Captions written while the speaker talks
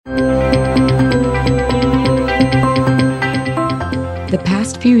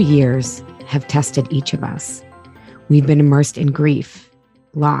years have tested each of us. We've been immersed in grief,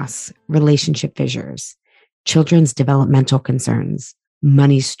 loss, relationship fissures, children's developmental concerns,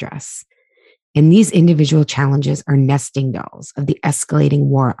 money stress. And these individual challenges are nesting dolls of the escalating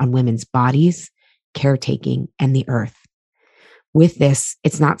war on women's bodies, caretaking, and the earth. With this,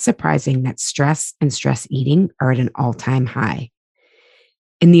 it's not surprising that stress and stress eating are at an all-time high.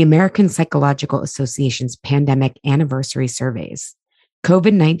 In the American Psychological Association's pandemic anniversary surveys,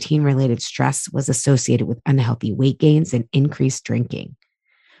 COVID-19 related stress was associated with unhealthy weight gains and increased drinking.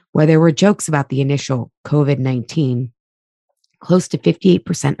 While there were jokes about the initial COVID-19, close to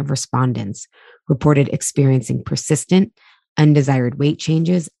 58% of respondents reported experiencing persistent, undesired weight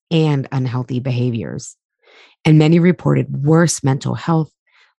changes and unhealthy behaviors. And many reported worse mental health,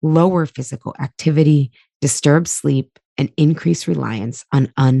 lower physical activity, disturbed sleep, and increased reliance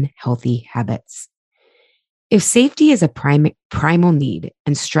on unhealthy habits. If safety is a primal need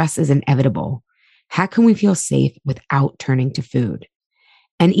and stress is inevitable, how can we feel safe without turning to food?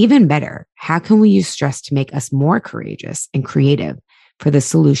 And even better, how can we use stress to make us more courageous and creative for the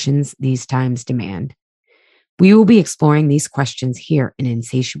solutions these times demand? We will be exploring these questions here in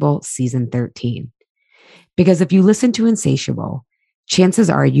Insatiable Season 13. Because if you listen to Insatiable, chances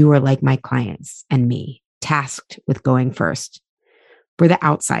are you are like my clients and me, tasked with going first. We're the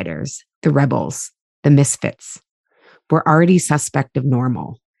outsiders, the rebels, the misfits. We're already suspect of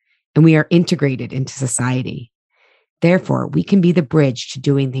normal, and we are integrated into society. Therefore, we can be the bridge to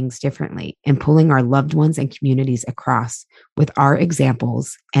doing things differently and pulling our loved ones and communities across with our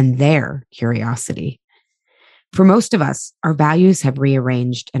examples and their curiosity. For most of us, our values have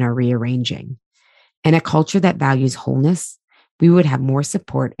rearranged and are rearranging. In a culture that values wholeness, we would have more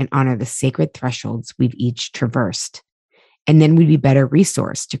support and honor the sacred thresholds we've each traversed. And then we'd be better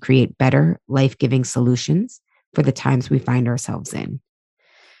resourced to create better, life-giving solutions for the times we find ourselves in.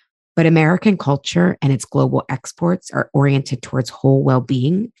 But American culture and its global exports are oriented towards whole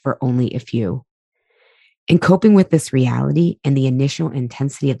well-being for only a few. In coping with this reality and the initial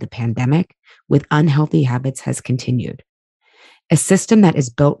intensity of the pandemic with unhealthy habits has continued. A system that is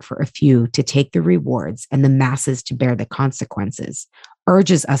built for a few to take the rewards and the masses to bear the consequences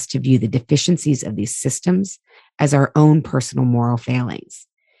urges us to view the deficiencies of these systems as our own personal moral failings.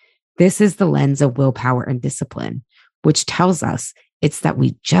 This is the lens of willpower and discipline, which tells us it's that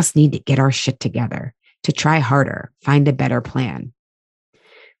we just need to get our shit together, to try harder, find a better plan.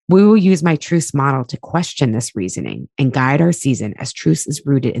 We will use my truce model to question this reasoning and guide our season as truce is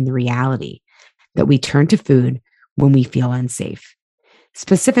rooted in the reality that we turn to food when we feel unsafe.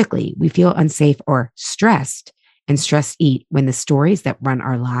 Specifically, we feel unsafe or stressed and stress eat when the stories that run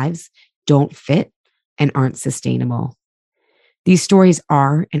our lives don't fit and aren't sustainable. These stories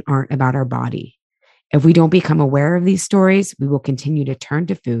are and aren't about our body. If we don't become aware of these stories, we will continue to turn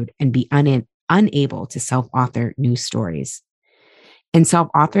to food and be unable to self-author new stories. And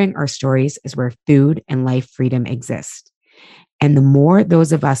self-authoring our stories is where food and life freedom exist. And the more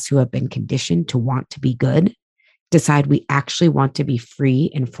those of us who have been conditioned to want to be good decide we actually want to be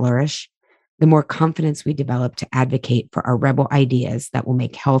free and flourish, the more confidence we develop to advocate for our rebel ideas that will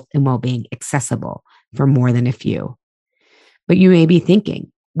make health and well-being accessible for more than a few. But you may be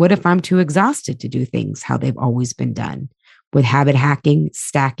thinking, what if I'm too exhausted to do things how they've always been done, with habit hacking,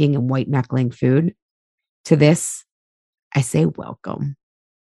 stacking, and white knuckling food? To this, I say welcome.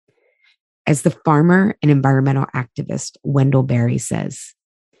 As the farmer and environmental activist Wendell Berry says,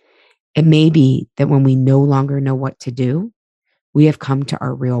 it may be that when we no longer know what to do, we have come to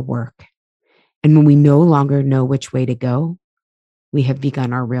our real work. And when we no longer know which way to go, we have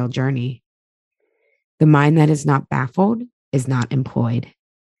begun our real journey. The mind that is not baffled is not employed.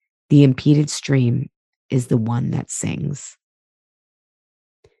 The impeded stream is the one that sings.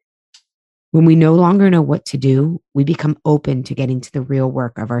 When we no longer know what to do, we become open to getting to the real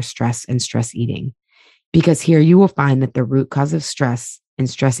work of our stress and stress eating. Because here you will find that the root cause of stress and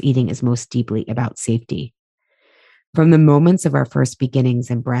stress eating is most deeply about safety. From the moments of our first beginnings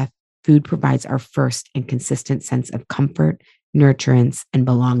and breath, food provides our first and consistent sense of comfort, nurturance, and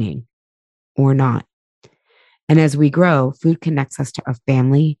belonging, or not. And as we grow, food connects us to our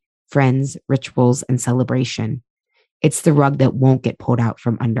family, friends, rituals, and celebration. It's the rug that won't get pulled out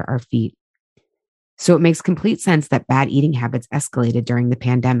from under our feet. So it makes complete sense that bad eating habits escalated during the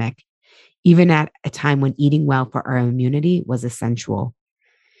pandemic, even at a time when eating well for our immunity was essential.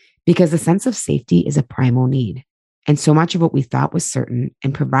 Because a sense of safety is a primal need. And so much of what we thought was certain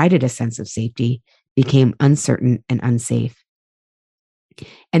and provided a sense of safety became uncertain and unsafe.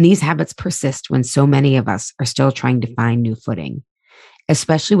 And these habits persist when so many of us are still trying to find new footing,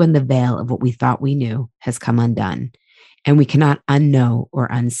 especially when the veil of what we thought we knew has come undone and we cannot unknow or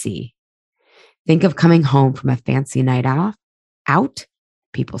unsee. Think of coming home from a fancy night out.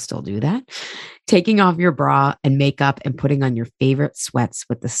 People still do that. Taking off your bra and makeup and putting on your favorite sweats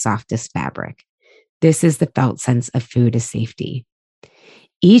with the softest fabric. This is the felt sense of food as safety.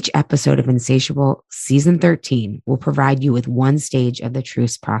 Each episode of Insatiable Season 13 will provide you with one stage of the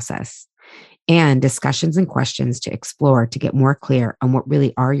truce process and discussions and questions to explore to get more clear on what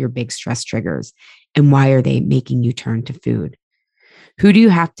really are your big stress triggers and why are they making you turn to food. Who do you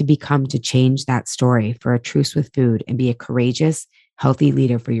have to become to change that story for a truce with food and be a courageous, healthy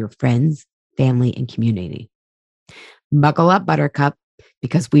leader for your friends, family, and community? Buckle up, Buttercup,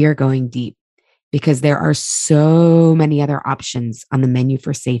 because we are going deep. Because there are so many other options on the menu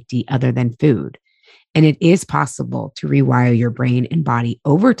for safety other than food. And it is possible to rewire your brain and body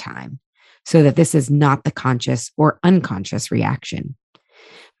over time so that this is not the conscious or unconscious reaction.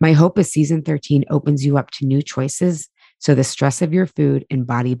 My hope is season 13 opens you up to new choices so the stress of your food and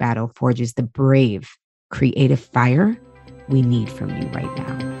body battle forges the brave, creative fire we need from you right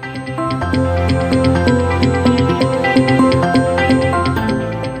now.